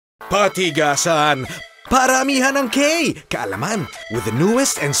Patigasan! Paramihan ng K! Kaalaman with the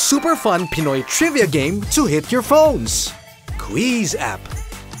newest and super fun Pinoy trivia game to hit your phones. Kweez App.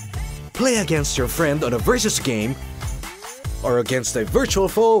 Play against your friend on a versus game or against a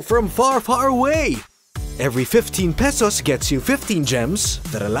virtual foe from far, far away. Every 15 pesos gets you 15 gems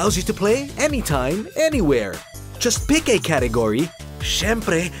that allows you to play anytime, anywhere. Just pick a category.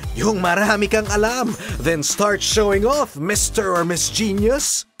 Syempre, yung marami kang alam. Then start showing off, Mr. or Miss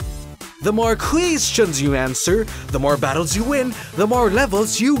Genius. The more questions you answer, the more battles you win, the more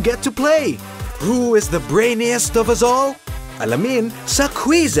levels you get to play. Who is the brainiest of us all? Alamin sa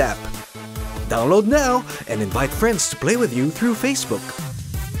Kweez App. Download now and invite friends to play with you through Facebook.